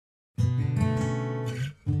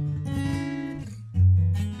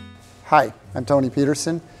Hi, I'm Tony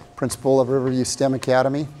Peterson, principal of Riverview STEM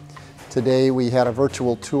Academy. Today we had a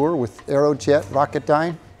virtual tour with Aerojet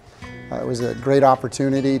Rocketdyne. It was a great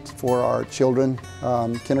opportunity for our children,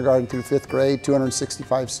 kindergarten through 5th grade,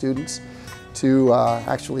 265 students, to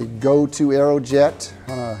actually go to Aerojet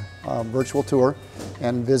on a virtual tour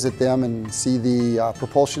and visit them and see the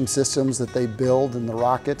propulsion systems that they build and the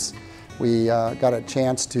rockets. We got a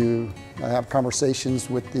chance to have conversations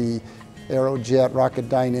with the Aerojet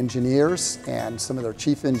Rocketdyne engineers and some of their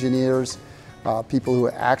chief engineers, people who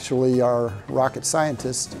actually are rocket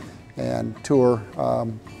scientists, and tour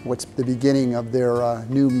what's the beginning of their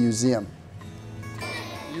new museum.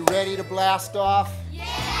 You ready to blast off? Yeah!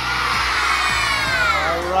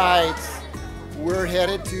 All right, we're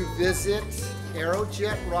headed to visit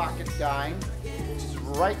Aerojet Rocketdyne, which is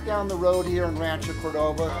right down the road here in Rancho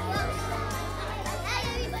Cordova.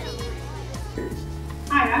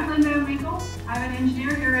 Hi, I'm Linda Winkle. I'm an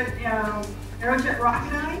engineer here at Aerojet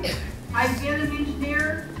Rocketdyne. I've been an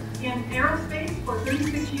engineer in aerospace for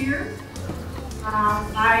 36 years.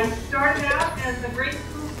 I started out as a grade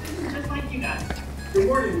school student just like you guys. Good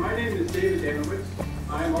morning, my name is David Danowitz.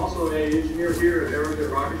 I'm also an engineer here at Aerojet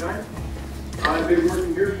Rocketdyne. I've been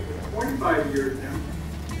working here for 25 years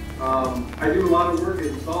now. I do a lot of work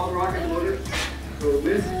in solid rocket motors. So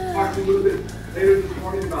Liz talked a little bit later this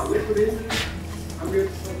morning about liquid engines. I'm going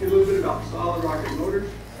to talk to you a little bit about solid rocket motors.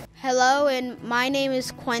 Hello, and my name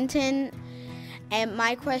is Quentin, and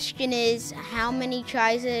my question is, how many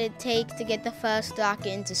tries did it take to get the first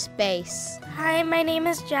rocket into space? Hi, my name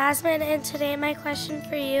is Jasmine, and today my question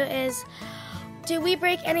for you is, did we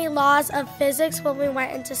break any laws of physics when we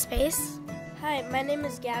went into space? Hi, my name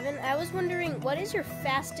is Gavin. I was wondering, what is your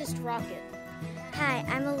fastest rocket? Hi,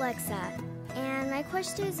 I'm Alexa, and my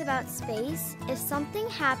question is about space. If something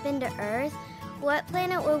happened to Earth, what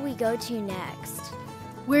planet would we go to next?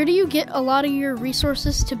 Where do you get a lot of your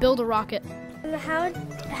resources to build a rocket? How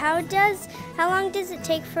long does it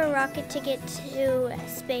take for a rocket to get to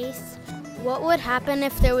space? What would happen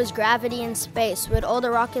if there was gravity in space? Would all the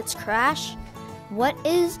rockets crash? What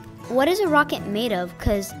is a rocket made of?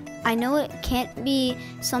 Because I know it can't be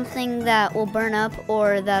something that will burn up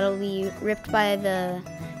or that'll be ripped by the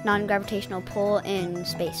non-gravitational pull in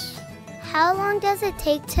space. How long does it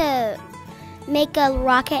take to make a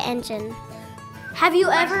rocket engine? Have you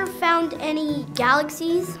ever found any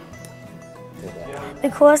galaxies?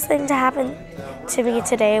 The coolest thing to happen to me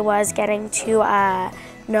today was getting to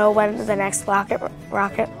know when the next rocket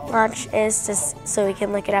launch is, just so we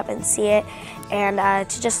can look it up and see it, and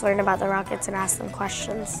to just learn about the rockets and ask them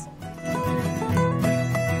questions.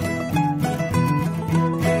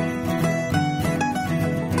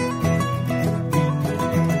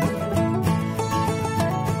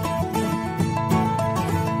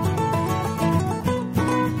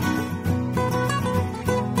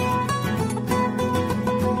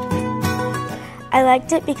 I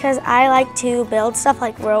liked it because I like to build stuff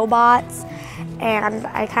like robots, and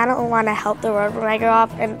I kind of want to help the world when I grow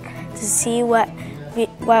up, and to see what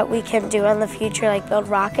we can do in the future, like build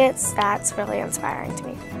rockets. That's really inspiring to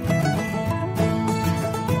me.